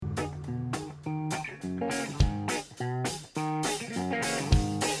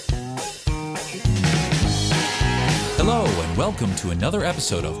and welcome to another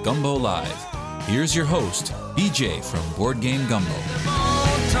episode of Gumbo Live. Here's your host, BJ from Board Game Gumbo.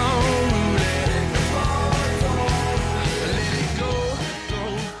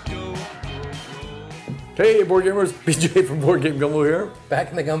 Hey, board gamers, BJ from Board Game Gumbo here.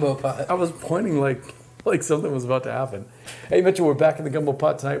 Back in the gumbo pot. I was pointing like something was about to happen. Hey, Mitchell, we're back in the Gumbo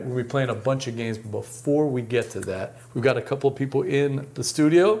pot tonight. We'll be playing a bunch of games, but before we get to that, we've got a couple of people in the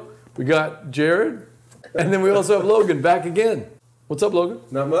studio. We got Jared, and then we also have Logan back again. What's up, Logan?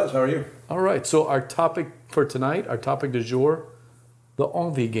 Not much. How are you? All right, so our topic for tonight, our topic du jour, the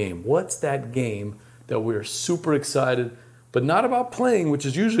Envie game. What's that game that we're super excited, but not about playing, which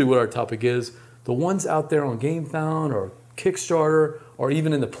is usually what our topic is, the ones out there on GameFound or Kickstarter or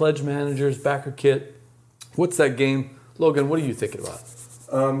even in the Pledge Managers backer kit. What's that game? Logan, what are you thinking about?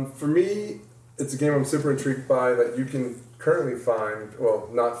 For me, it's a game I'm super intrigued by that you can currently find, well,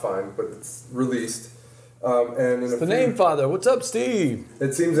 not find, but it's released. And in The Name Father. What's up, Steve?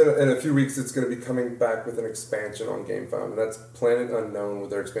 It seems in a few weeks it's going to be coming back with an expansion on GameFound, and that's Planet Unknown with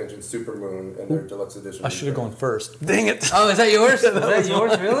their expansion Supermoon and their deluxe edition. I should have gone first. Dang it. Oh, is that yours? Is that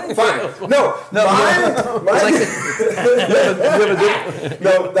yours, really? Fine. No,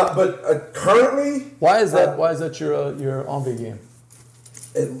 but currently... Why is that your Envie game?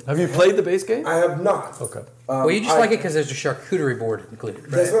 Have you played the base game? I have not. Okay. Well, you just like it because there's a charcuterie board included,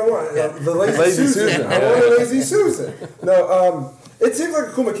 right? That's what I want. Yeah. The Lazy Susan. I want a Lazy Susan. No, it seems like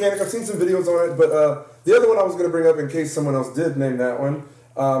a cool mechanic. I've seen some videos on it, but the other one I was going to bring up in case someone else did name that one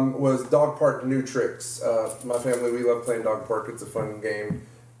was Dog Park New Tricks. My family, we love playing Dog Park. It's a fun game.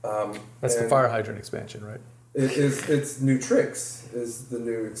 That's the fire hydrant expansion, right? It's New Tricks is the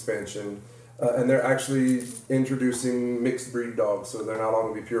new expansion. And they're actually introducing mixed breed dogs, so they're not all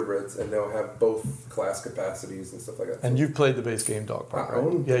going to be purebreds, and they'll have both class capacities and stuff like that. And you've played the base game, Dog Park, right?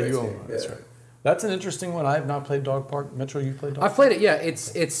 Own yeah, the base you own game, it. That's yeah. right. That's an interesting one. I have not played Dog Park. Mitchell, you played Dog Park? I've played it. Yeah,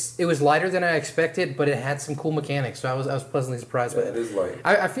 it was lighter than I expected, but it had some cool mechanics, so I was pleasantly surprised by it. It is light.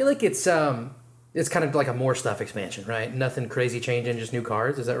 I feel like it's kind of like a more stuff expansion, right? Nothing crazy changing, just new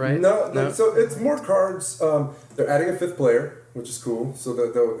cards. Is that right? No. So it's more cards. They're adding a fifth player, which is cool. So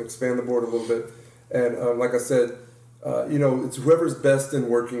that they'll expand the board a little bit. And like I said, it's whoever's best in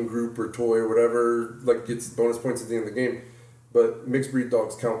working group or toy or whatever, like gets bonus points at the end of the game. But mixed breed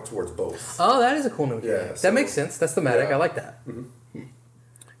dogs count towards both. Oh, that is a cool new game. Yeah, that makes sense. That's thematic. Yeah. I like that. Mm-hmm.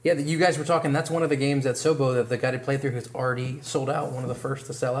 Yeah, you guys were talking. That's one of the games at Sobo that the guy that played through has already sold out. One of the first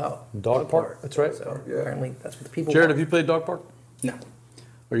to sell out. Dog Park. That's right. So Yeah. apparently that's what the people Jared, want. have you played Dog Park? No.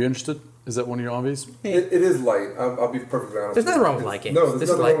 Are you interested? Is that one of your Envies? It is light. I'll be perfectly honest. There's nothing wrong with light games. No, there's This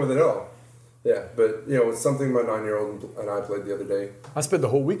nothing is wrong with it at all. Yeah, but it's something my 9-year-old and I played the other day. I spent the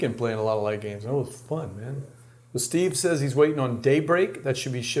whole weekend playing a lot of light games. It was fun, man. Well, Steve says he's waiting on Daybreak. That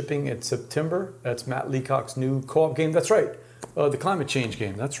should be shipping in September. That's Matt Leacock's new co-op game. That's right. The climate change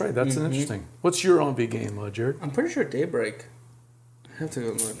game. That's right. That's an interesting. What's your Envie game, Jared? I'm pretty sure Daybreak. I have to go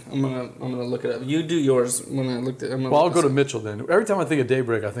look. I'm gonna look it up. You do yours when I looked at. Well, I'll go to Mitchell then. Every time I think of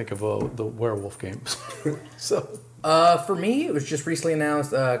Daybreak, I think of the werewolf games. So. For me, it was just recently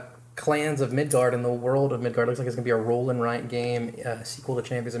announced Clans of Midgard and the world of Midgard. Looks like it's going to be a roll and write game. Sequel to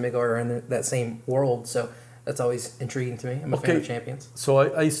Champions of Midgard are in that same world. So that's always intriguing to me. I'm a fan of Champions. So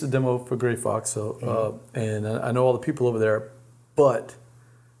I used to demo for Grey Fox, and I know all the people over there, but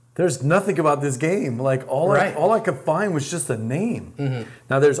there's nothing about this game. Like all I could find was just a name. Mm-hmm.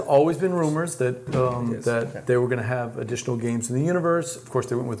 Now there's always been rumors that they were going to have additional games in the universe. Of course,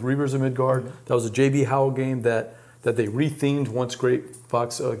 they went with Reavers of Midgard. Mm-hmm. That was a J.B. Howell game that they rethemed once Grey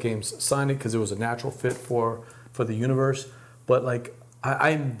Fox Games signed it because it was a natural fit for the universe. But like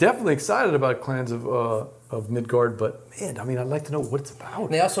I'm definitely excited about Clans of Midgard, but man, I mean, I'd like to know what it's about.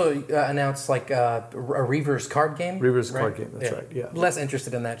 And they also announced like a Reavers card game. Reavers card game, that's right. Yeah. Less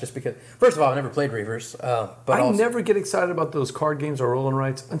interested in that just because, first of all, I've never played Reavers. But I never get excited about those card games or roll and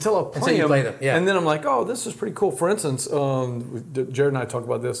writes until I play them. Yeah. And then I'm like, oh, this is pretty cool. For instance, Jared and I talk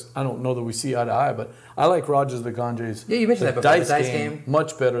about this. I don't know that we see eye to eye, but I like Rogers the Ganges. Yeah, you mentioned that before. The dice game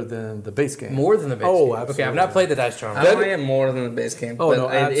much better than the base game. More than the base game. Oh, absolutely. Okay, I've not played the Dice Charm. I play it more than the base game. Oh, but no,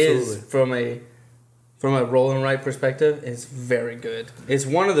 it absolutely. is from a roll and write perspective, it's very good. It's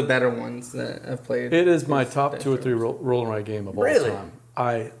one of the better ones that I've played. It is my top 2 or 3 roll and write game of all time.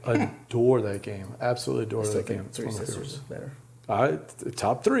 I adore that game. Absolutely adore that game. It's Three Sisters is better.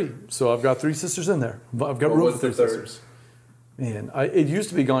 Top 3. So I've got 3 sisters in there. I've got room for 3 sisters. Man, it used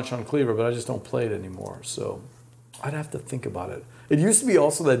to be Ganshan Cleaver, but I just don't play it anymore. So I'd have to think about it. It used to be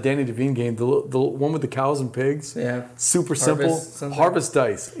also that Danny DeVine game, the one with the cows and pigs. Yeah. Super simple. Harvest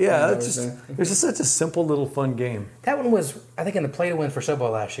Dice. Yeah, it's just such a simple little fun game. That one was, I think, in the play-to-win for Sobo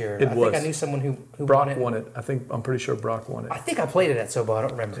last year. I think I knew someone who Brock won it. I'm pretty sure Brock won it. I think I played it at Sobo. I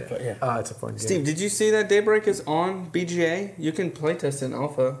don't remember. But yeah. It's a fun game. Steve, did you see that Daybreak is on BGA? You can playtest in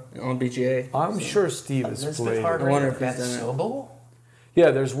alpha on BGA. I'm sure Steve has played. I wonder if that's he's done it. Sobo.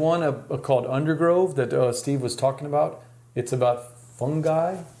 Yeah, there's one called Undergrove that Steve was talking about. It's about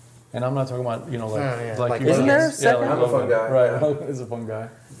fungi, and I'm not talking about like Isn't there a second? I'm a fun guy. Right, he's a fun guy.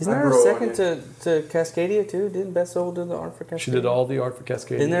 Isn't there a second to Cascadia too? Didn't Beth Soul do the art for Cascadia? She did all the art for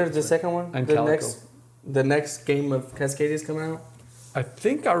Cascadia. Isn't there the second one? And the next game of Cascadia is coming out. I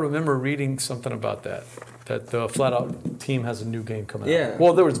think I remember reading something about that the Flat Out team has a new game coming out. Yeah.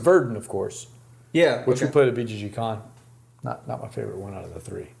 Well, there was Verdun, of course. Yeah. Which we played at BGG Con. Not my favorite one out of the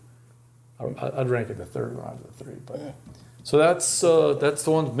three. I'd rank it the third one out of the three. But so that's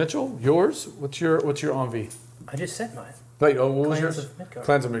the one. Mitchell, yours? What's your Envie? I just said mine. Wait, what was Clans yours? of Midgard.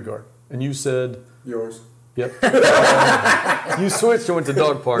 Clans of Midgard. And you said Yours. yep. You switched and went to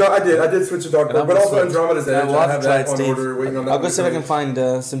Dog Park. No, I did switch to Dog And Park, I'm but gonna also switch. Andromeda's Edge. we'll I have have to try that it, on Steve. order, waiting on that. I'll go see if I can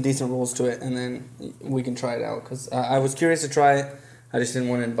find some decent rules to it, and then we can try it out. Because I was curious to try it. I just didn't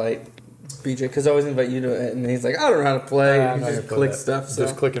want to invite BJ, because I always invite you to it, and he's like, I don't know how to play. I'm You not just gonna play click that. stuff. So.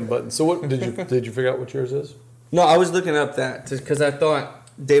 Just clicking buttons. So what did you figure out what yours is? No, I was looking up that because I thought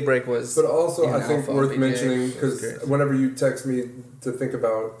Daybreak was. But also, in I think alpha worth BJ, mentioning, so I was because curious. whenever you text me to think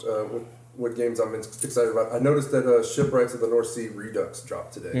about what games I'm excited about, I noticed that Shipwrights of the North Sea Redux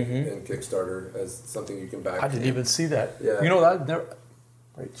dropped today in Kickstarter as something you can back. I didn't even see that. Yeah. You know that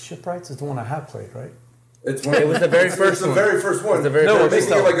right, Shipwrights is the one I have played, right? It's one. It was the very it's first the one. very first one. It's the very no, first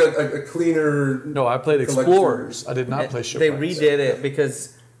making one. it like a cleaner. No, I played collection. Explorers. I did not play They Shipwrights. redid it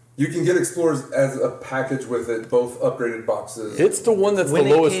because You can get Explorers as a package with it, both upgraded boxes. It's the one that's the when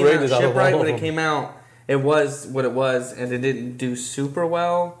it lowest came rated out, out of all Shipwright, of when them. it came out, it was what it was, and it didn't do super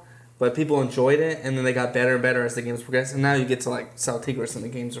well. But people enjoyed it, and then they got better and better as the games progressed. And now you get to like Saltigris, and the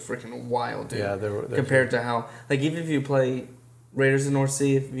games are freaking wild, dude. Yeah, they're compared to how, like, even if you play Raiders of the North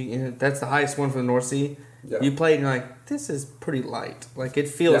Sea, that's the highest one for the North Sea. Yeah. You play and you're like, this is pretty light. Like, it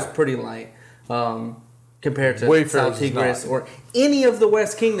feels pretty light compared to Wayfarers is Saltigris not. or any of the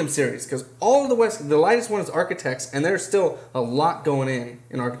West Kingdom series. Because all of the lightest one is Architects, and there's still a lot going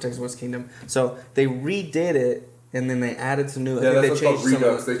in Architects West Kingdom. So they redid it. And then they added some new. Yeah, I think that's they what's changed called some.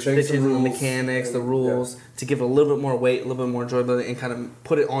 Redux. They changed some the rules mechanics, the and- rules to give it a little bit more weight, a little bit more enjoyability, and kind of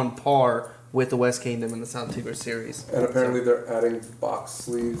put it on par with the West Kingdom and the South Tigris series. And apparently they're adding box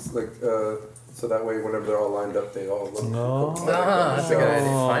sleeves, like so that way whenever they're all lined up, they all look. That's a good idea.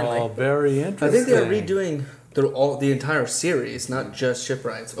 Oh, Finally. very interesting. I think they're redoing the entire series, not just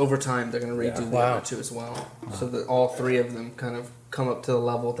Shipwrights. Over time, they're going to redo the Wow. other two as well, so that all three of them kind of come up to the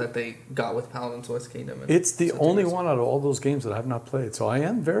level that they got with Paladins West Kingdom. And It's the South only Tigris. one out of all those games that I have not played, so I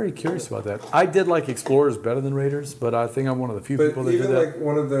am very curious about that. I did like Explorers better than Raiders, but I think I'm one of the few But people that did even that. like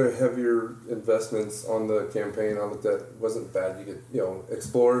one of the heavier investments on the campaign I looked at wasn't bad. You get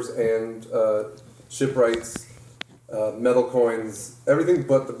Explorers and Shipwrights, metal coins, everything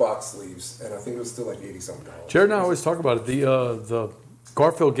but the box sleeves, and I think it was still like $80-something. Jared and I always talk about it. The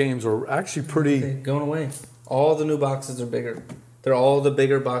Garfield games are actually pretty. They're going away. All the new boxes are bigger. They're all the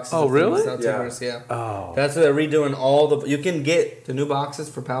bigger boxes. Oh, of really? South Yeah. Tigris, yeah. Oh, That's what they're redoing. All the you can get the new boxes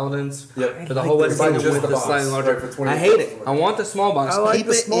for Paladins Yep. for the whole West Buy Kingdom just with the the box, slightly larger. right, for 20 I hate it. bucks. I want the small box. I like Keep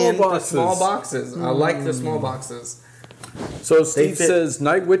the it small in boxes. the small boxes. I like the small boxes. so Steve fit- says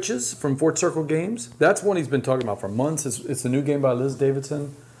Night Witches from Fort Circle Games. That's one he's been talking about for months. It's a new game by Liz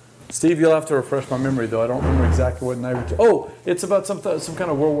Davidson. Steve, you'll have to refresh my memory though. I don't remember exactly what Night Witches. Oh, it's about some kind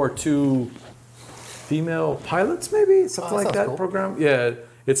of World War II female pilots, maybe something like sounds that cool. program. Yeah,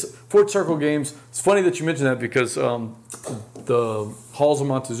 it's Fort Circle Games. It's funny that you mentioned that because the Halls of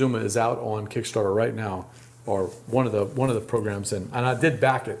Montezuma is out on Kickstarter right now, or one of the programs, and I did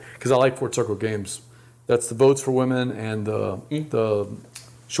back it because I like Fort Circle Games. That's the Boats for Women and the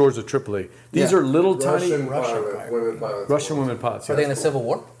Shores of Tripoli. These Yeah. are little tiny Russian women pilots. Russian women pilots. Are yeah. they in the Civil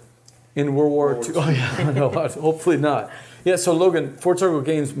War? In World War II. Oh yeah, no, hopefully not. Yeah, so Logan, Fort Circle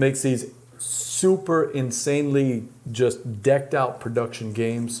Games makes these super insanely just decked out production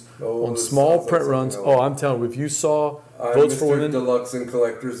games Oh, on this small sounds like print something runs. I like. Oh, I'm telling you, if you saw I'm Votes Mr. for Women, Deluxe and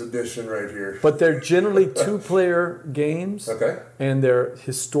Collector's Edition right here. but they're generally two-player games, Okay. and they're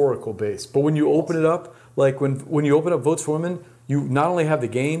historical based. But when you open it up, like when you open up Votes for Women, you not only have the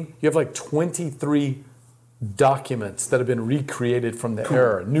game, you have like 23 documents that have been recreated from the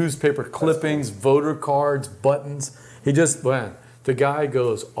era. Newspaper clippings, voter cards, buttons. the guy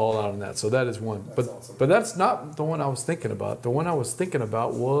goes all out on that. So that is one. That's awesome. But that's not the one I was thinking about. The one I was thinking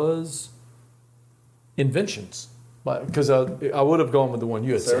about was Inventions. Because I would have gone with the one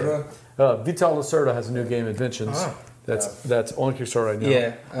you had said. Vital Lacerda has a new game, Inventions. That's on Kickstarter right now.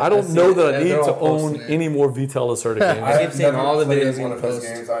 Yeah, I don't know that I need to own any more Vital Lacerda games. I keep seeing all the videos one you of his post.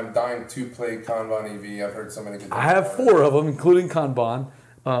 games. I'm dying to play Kanban EV. I've heard so many good things. I have about it. 4 of them, including Kanban,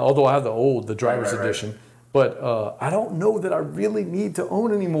 although I have the driver's Right. edition. But I don't know that I really need to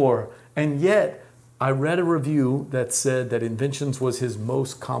own anymore. And yet, I read a review that said that Inventions was his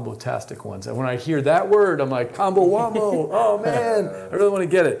most combo-tastic ones. And when I hear that word, I'm like, combo wombo, oh man, I really want to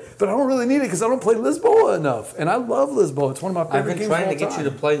get it. But I don't really need it because I don't play Lisboa enough. And I love Lisboa. It's one of my I've favorite been games trying to of all get you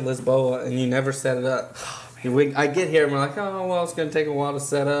time. to play Lisboa, and you never set it up. I get here and we're like, oh well, it's gonna take a while to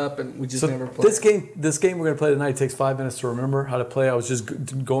set up, and we just never play. This game we're going to play tonight takes 5 minutes to remember how to play. I was just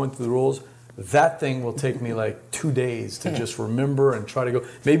going through the rules. That thing will take me like 2 days to just remember and try to go.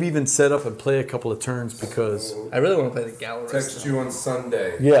 Maybe even set up and play a couple of turns because. I really want to play the gallery. Text you on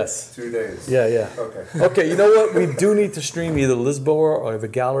Sunday. Yes. 2 days. Yeah. Okay. Okay, you know what? We do need to stream either Lisboa or the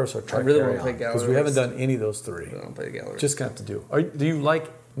Gallerus or Tricarion. I really want to play because we Gallerus. haven't done any of those 3. I want to play the gallery. Just gonna have to do. Do you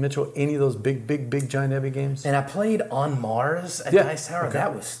like, Mitchell, any of those big giant heavy games? And I played On Mars at Yeah, Dice Tower. okay.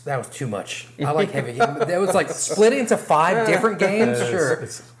 That was too much. I like heavy games. That was like split into 5 different games. Sure,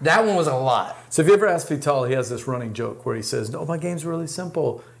 that one was a lot. So if you ever ask Vital, he has this running joke where he says, "No, my game's really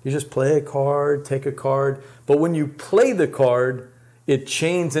simple. You just play a card, take a card, but when you play the card, it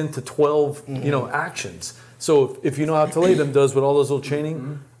chains into 12, actions. So if you know how Toledo does with all those little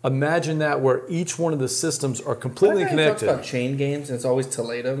chaining, imagine that where each one of the systems are completely Talks connected. about chain games, and it's always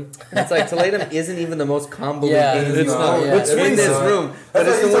Toledo. It's like Toledo isn't even the most convoluted Yeah, game it's not. in this room, but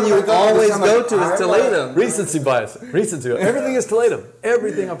it's the one you always go to is Toledo. Recency bias. Everything is Toledo.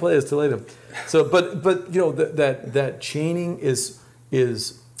 Everything I play is Toledo. So, but that chaining is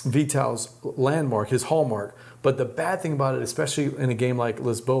Vital's landmark, his hallmark. But the bad thing about it, especially in a game like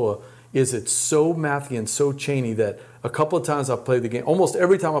Lisboa, is it's so mathy and so chainy that a couple of times I've played the game, almost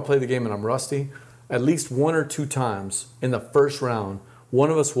every time I play the game and I'm rusty, at least 1 or 2 times in the first round,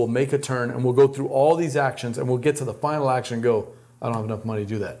 one of us will make a turn and we'll go through all these actions and we'll get to the final action and go, I don't have enough money to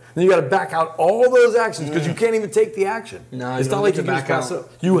do that. Then you got to back out all those actions because you can't even take the action. No, it's you not don't like get you to can back just pass out.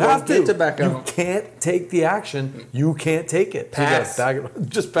 it. You have don't get to back You out. can't take the action. You can't take it. So you Pass. gotta back it.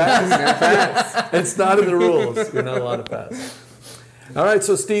 Just pass. It's not in the rules. You're not allowed to pass. All right,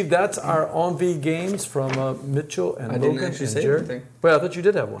 so Steve, that's our Envie games from Mitchell and I didn't Logan actually and say Jared. anything. Wait, I thought you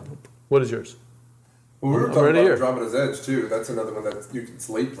did have one. What is yours? Well, we were I'm talking ready about here. Andromeda's Edge too. That's another one it's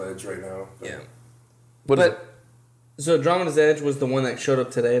late pledge right now. Yeah. What is But so Andromeda's Edge was the one that showed up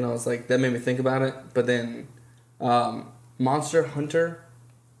today, and I was like, that made me think about it. But then Monster Hunter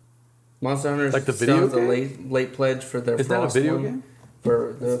is Like the video the late pledge for their Is that a Frost video one, game?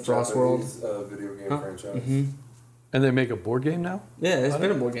 for the It's a Frost World. Japanese, video game franchise. Mm-hmm. And they make a board game now? Yeah, it's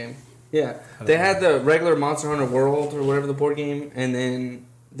been a board game. Yeah, they had the regular Monster Hunter World or whatever the board game, and then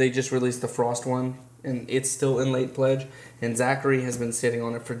they just released the Frost one, and it's still in late pledge. And Zachary has been sitting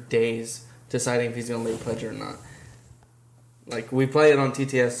on it for days, deciding if he's going to late pledge it or not. Like we play it on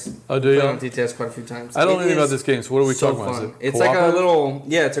TTS. Oh, do you? Play it on TTS quite a few times. I don't know It anything about is this game, so what are we so talking about? fun. Is it It's like a cooperative? little,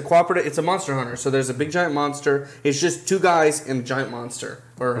 it's a cooperative. It's a Monster Hunter. So there's a big giant monster. It's just 2 guys and a giant monster,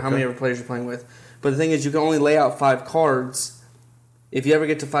 or how many ever players you're playing with. But the thing is, you can only lay out 5 cards. If you ever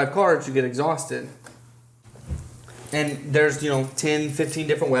get to 5 cards, you get exhausted. And there's, 10, 15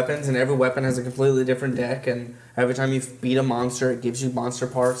 different weapons, and every weapon has a completely different deck. And every time you beat a monster, it gives you monster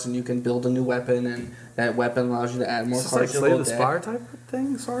parts, and you can build a new weapon, and that weapon allows you to add more Is this like cards to Slay your the deck. Spire type of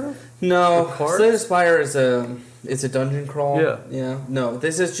thing, sort of? No, The cards? Slay the Spire is it's a dungeon crawl. Yeah. No,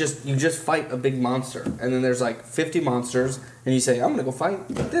 this is just you just fight a big monster, and then there's like 50 monsters, and you say I'm gonna go fight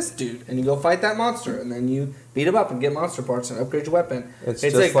this dude, and you go fight that monster, and then you beat him up and get monster parts and upgrade your weapon. It's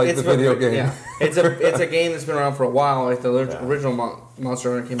just like the video game. Yeah, it's a game that's been around for a while. Like the original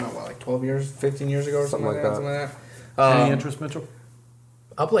Monster Hunter came out like 12 years, 15 years ago, or something like that. Something like that. Any interest, Mitchell?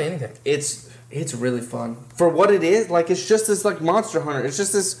 I'll play anything. It's really fun for what it is. Like it's just this like Monster Hunter. It's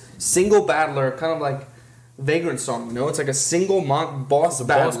just this single battler, kind of like Vagrant Song. It's like a single boss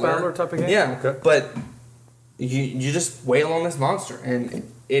battler. Boss battler type of game? Yeah, Okay. but you just wail on this monster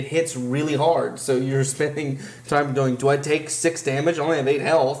and it hits really hard. So you're spending time doing, do I take 6 damage? I only have 8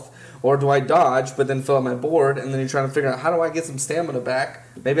 health. Or do I dodge, but then fill out my board, and then you're trying to figure out how do I get some stamina back?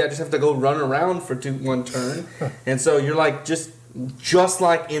 Maybe I just have to go run around for 1 turn. And so you're like just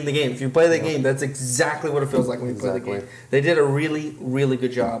like in the game. If you play the game, that's exactly what it feels like when you play the game. They did a really, really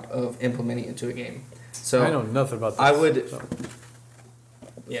good job of implementing it into a game. So I know nothing about this. I would.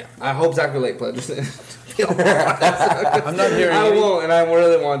 Yeah, I hope Zachary Lake pledges it. I'm not hearing. I won't, and I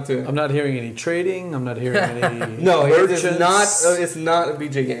really want to. I'm not hearing any trading. I'm not hearing any. No, merchants. it's not. It's not a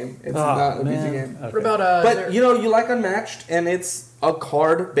BJ game. It's not a BJ game. Okay. What about But you like Unmatched, and it's a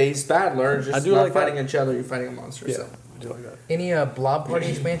card-based battler. Just I do not like fighting that. each other. You're fighting a monster. Yeah, So. I do like that. any Blob Party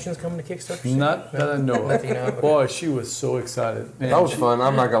expansions coming to Kickstarter? soon? Not that I know of. Nothing, no? Boy, she was so excited. Man, That was fun.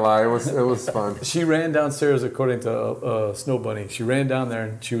 I'm not gonna lie. It was fun. She ran downstairs, according to Snow Bunny. She ran down there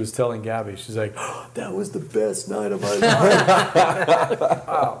and she was telling Gabby, she's like, oh, that was the best night of my life.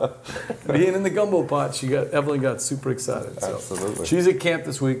 Wow. Being in the gumbo pot, Evelyn got super excited. So. Absolutely. She's at camp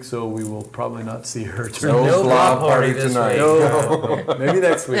this week, so we will probably not see her. No blob party tonight. No. Maybe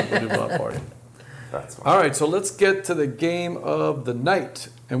next week we'll do blob party. That's fine. All right, so let's get to the game of the night.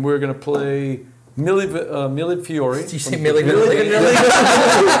 And we're going to play Mille Fiori. Did you say Millie Vanilli?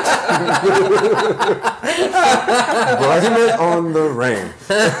 Blame it on the rain.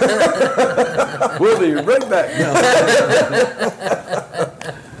 We'll be right back.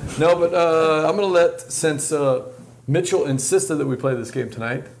 No, but I'm going to let, since Mitchell insisted that we play this game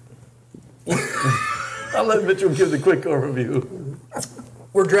tonight, I'll let Mitchell give the quick overview.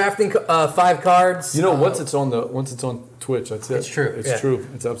 We're drafting 5 cards. You know, once it's on Twitch, that's it. It's true, It's yeah. true.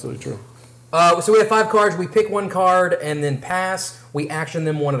 It's absolutely true. So we have 5 cards. We pick one card and then pass. We action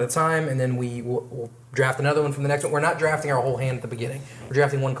them one at a time, and then we'll draft another one from the next one. We're not drafting our whole hand at the beginning. We're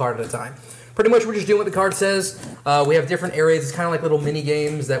drafting one card at a time. Pretty much we're just doing what the card says. We have different areas. It's kind of like little mini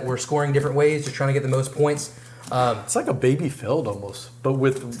games that we're scoring different ways, just trying to get the most points. It's like a baby feld almost, but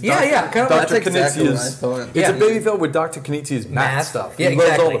with Yeah, kind of. Dr. That's exactly what I Knizia's. thought. It's a Yeah. baby feld with Dr. Knizia's math Math. stuff. Yeah, He loves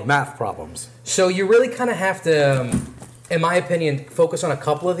all exactly. the math problems. So you really kind of have to, in my opinion, focus on a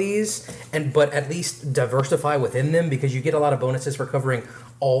couple of these, but at least diversify within them because you get a lot of bonuses for covering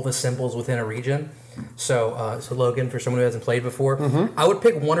all the symbols within a region. So Logan, for someone who hasn't played before, I would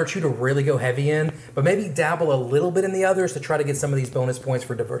pick 1 or 2 to really go heavy in, but maybe dabble a little bit in the others to try to get some of these bonus points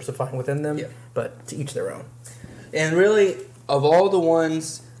for diversifying within them. Yeah. But to each their own. And really, of all the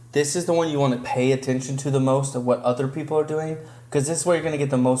ones, this is the one you want to pay attention to the most of what other people are doing, because this is where you're going to get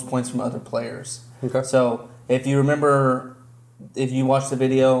the most points from other players. Okay. So if you remember, if you watch the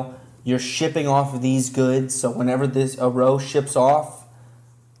video, you're shipping off of these goods. So whenever a row ships off,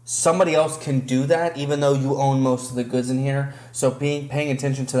 somebody else can do that, even though you own most of the goods in here. So paying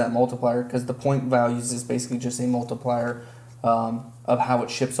attention to that multiplier, because the point values is basically just a multiplier of how it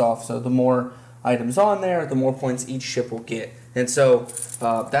ships off. So the more items on there, the more points each ship will get. And so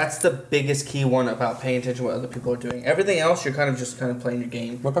that's the biggest key one about paying attention to what other people are doing. Everything else, you're kind of playing your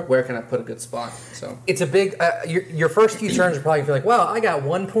game. Okay. Where can I put a good spot? So It's a big. Your first few turns are probably gonna feel like, well, I got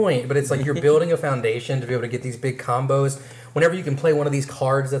 1 point, but it's like you're building a foundation to be able to get these big combos. Whenever you can play one of these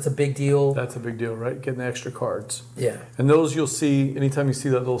cards, that's a big deal. That's a big deal, right? Getting the extra cards. Yeah. And those you'll see, anytime you see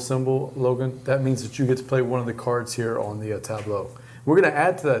that little symbol, Logan, that means that you get to play one of the cards here on the tableau. We're going to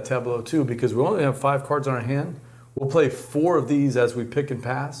add to that tableau too because we only have 5 cards on our hand. We'll play 4 of these as we pick and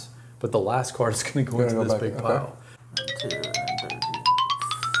pass, but the last card is going to go into this big pile.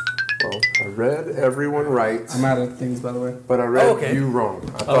 Well, I read everyone right, I'm out of things, by the way. but I read okay. you wrong.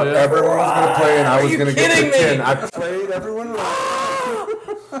 I thought yeah? everyone was going to play and I was you going to get kidding to me? 10. I played everyone right.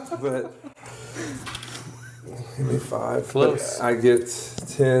 But give me 5. Close. But I get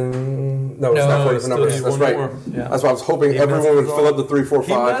 10. No, it's No, not 40 it's for numbers. still That's one right. more. Yeah. That's why I was hoping everyone would fill up the 3, 4,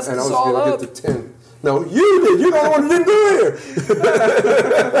 5, messed and I us was all going up. to get to 10. No, you did. You're the only one who didn't do it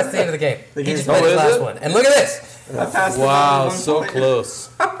here. That's the end of the game. He just Oh, played his is last it? one. And look at this. Wow, so close.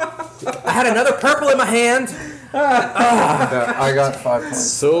 I had another purple in my hand. I got 5 points.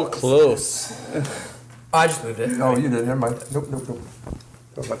 So close. I just moved it. Oh, you did. Never mind. Nope.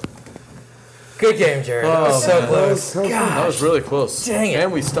 Okay. Good game, Jared. That was so close. That was really close. Dang it.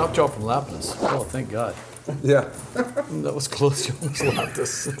 And we stopped y'all from lapping us. Oh, thank God. Yeah. That was close. You almost lapped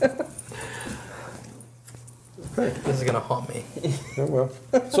us. This is going to haunt me. Oh, well.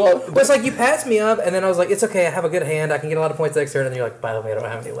 So, But it's like you passed me up, and then I was like, it's okay, I have a good hand, I can get a lot of points next turn, and then you're like, by the way, I don't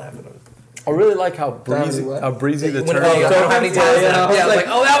have any left. I really like how breezy what? the When, turn oh, I is. don't have any tiles left. I Yeah, I was like,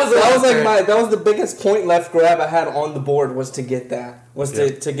 oh, that was the that last was like turn. that was the biggest point left grab I had on the board was to get that.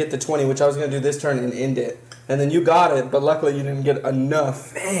 To get the 20, which I was gonna do this turn and end it. And then you got it, but luckily you didn't get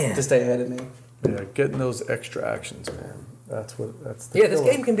enough Man. to stay ahead of me. Yeah, getting those extra actions, man. That's the Yeah, this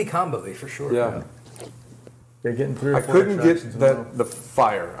killer. game can be combo-y for sure. Yeah. Yeah, getting 3 or I 4 couldn't extra get actions in a row. the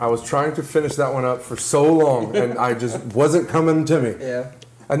fire. I was trying to finish that one up for so long, and I just wasn't coming to me. Yeah.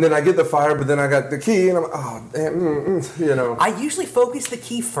 And then I get the fire, but then I got the key, and I'm like, oh, damn, you know. I usually focus the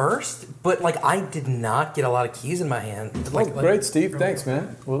key first, but like I did not get a lot of keys in my hand. Oh, great, Steve. Thanks,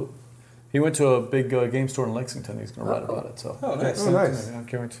 man. Well, He went to a big game store in Lexington. He's going to write about it. So. Oh, nice. Oh, nice. I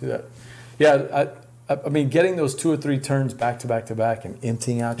guarantee that. Yeah, I mean, getting those 2 or 3 turns back to back to back and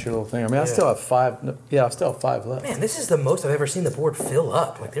emptying out your little thing. I mean, I still have 5. Yeah, I still have 5 left. Man, this is the most I've ever seen the board fill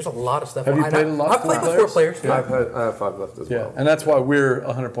up. Like, there's a lot of stuff. Have you played a lot? I've played with 4 players. Yeah. I have 5 left as Yeah, well. and that's why we're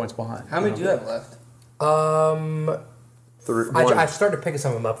 100 points behind. How many do you have left? I started picking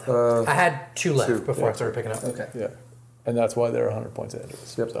some of them up though. I had 2 left before I started picking up. Okay. Yeah, and that's why they're 100 points ahead of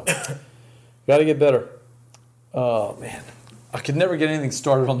us. Yep. So, got to get better. Oh man, I could never get anything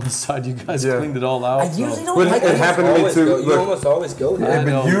started on this side. You guys cleaned it all out. I usually don't But like it happened to me Always too. go- you Look, almost always go there. I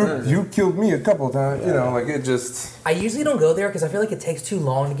know. but you killed me a couple of times. You know, like it just. I usually don't go there because I feel like it takes too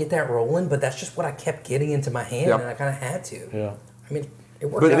long to get that rolling. But that's just what I kept getting into my hand, and I kind of had to. Yeah. I mean, it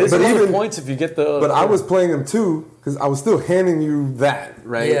worked But out. It is But 100 even- points if you get the. But I was playing them too because I was still handing you that,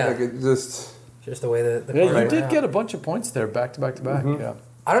 right? Yeah. Like it just. just the way the Yeah, card you went did out. get a bunch of points there, back to back to back. Yeah.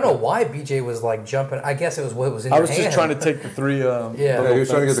 I don't know why BJ was like jumping. I guess it was what was in I your was hand. just trying to take the 3. Yeah. Yeah, he was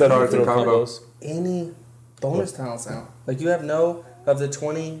trying to get the cards in combo. Any bonus tiles out? Like you have no of the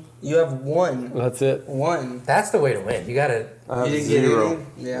 20. You have 1. That's it. 1. That's the way to win. You got to. I have You didn't get 0.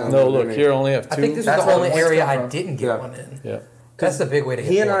 any? Yeah. No, look here, I only have 2. I think this That's was the where only the points area come I from. didn't get Yeah. one in. Yeah. That's the big way to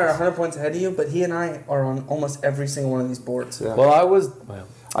get He and I are points. 100 points ahead of you, but he and I are on almost every single one of these boards. Yeah. Well, I was. Well,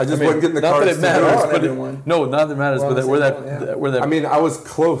 I just wasn't getting the not cards. that it to matters, do it. on but everyone. no, not that it matters, Well, but same we're level, that, we're that. I mean, I was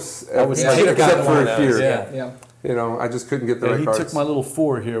close. I was Yeah, he could've except gotten for one of those, here. yeah. Yeah. You know, I just couldn't get the Yeah, right he cards. took my little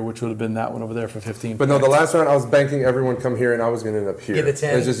 4 here, which would have been that one over there for 15. But no, the last round I was banking everyone come here, and I was going to end up here. Get the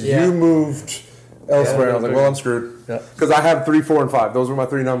 10, It's just yeah. you moved elsewhere. I was like, well, I'm screwed. Yeah. Because I have 3, 4, and 5. Those were my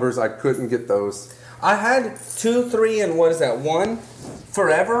 3 numbers. I couldn't get those. I had 2, 3, and what is that? 1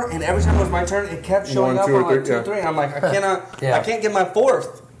 forever, and every time it was my turn, it kept showing 1, up 2, or on like 3, 2, 3. I'm like, I cannot, Yeah. I can't get my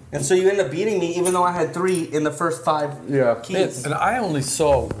 4th, and so you end up beating me, even though I had 3 in the first 5 Yeah. keys. And I only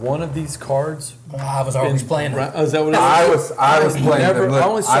saw one of these cards. I was always playing. Oh, is that what it I was playing Never, them. Look, I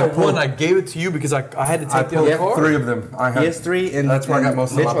only saw pulled- one. I gave it to you because I had to I take the other pulled card. 3 of them. I He had, has 3, and That's where I got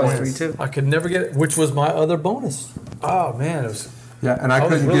most of Mitch my has points. 3 too. I could never get it, which was my other bonus. Oh man, it was. yeah, and I I was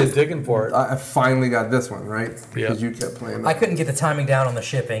couldn't really get. digging for it. I finally got this one, right? Yeah. Because you kept playing I that. couldn't get the timing down on the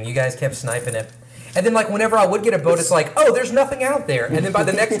shipping. You guys kept sniping it. And then, like, whenever I would get a boat, it's like, oh, there's nothing out there. And then by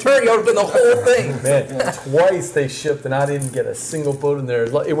the next turn, you open the whole thing. Man, twice they shipped and I didn't get a single boat in there.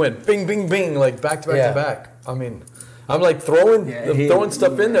 It went bing, bing, bing, like back to back Yeah. to back. I mean, I'm like throwing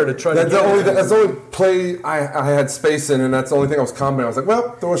stuff in there to try to. That's the only play I had space in, and that's the only thing I was combining. I was like,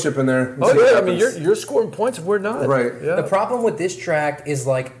 well, throw a ship in there. and Oh see what yeah, I mean happens. you're scoring points. We're not. Right. Yeah. The problem with this track is,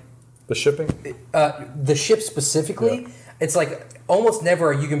 like, The shipping. the ship specifically, it's like almost never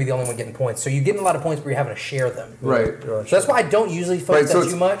are you going to be the only one getting points. So you're getting a lot of points, but you're having to share them. Right. So that's why I don't usually focus so on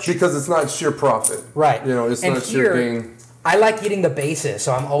it's too much. because it's not sheer profit. Right. You know, it's And not sheer here, gain. I like getting the bases,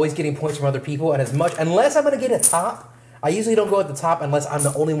 so I'm always getting points from other people. And unless I'm going to get a top, I usually don't go at the top unless I'm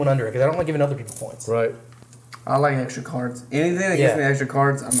the only one under it because I don't like giving other people points. Right. I like extra cards. Anything that Yeah. gives me extra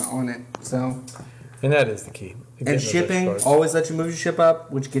cards, I'm on it. So And that is the key. Getting and those shipping extra cards. always let you move your ship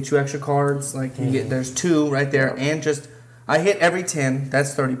up, which gets you extra cards. Like you get there's 2 right there, and just I hit every 10.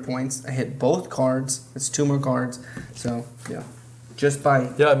 That's 30 points. I hit both cards. It's 2 more cards. So yeah, just by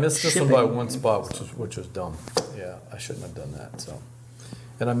Yeah, I missed this one by shipping. one spot, which was dumb. Yeah, I shouldn't have done that. So,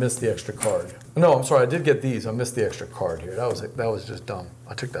 and I missed the extra card. No, I'm sorry, I did get these. I missed the extra card here. That was just dumb.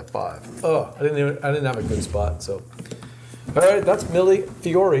 I took that 5. Oh, I didn't have a good spot. So, all right, that's Mille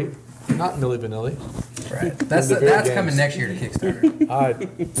Fiori, not Milli Vanilli. Right. That's Envie coming Games. next year to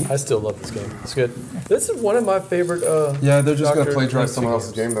Kickstarter. I still love this game. It's good. This is one of my favorite. Yeah, they're just going to Dr. plagiarize someone Nancy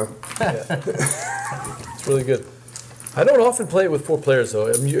else's game, though. It's really good. I don't often play it with 4 players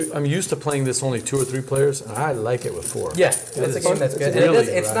though. I'm used to playing this only 2 or 3 players, and I like it with 4. Yeah, it's a game that's good. Really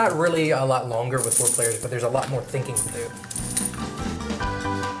It's interactive. not really a lot longer with 4 players, but there's a lot more thinking to do.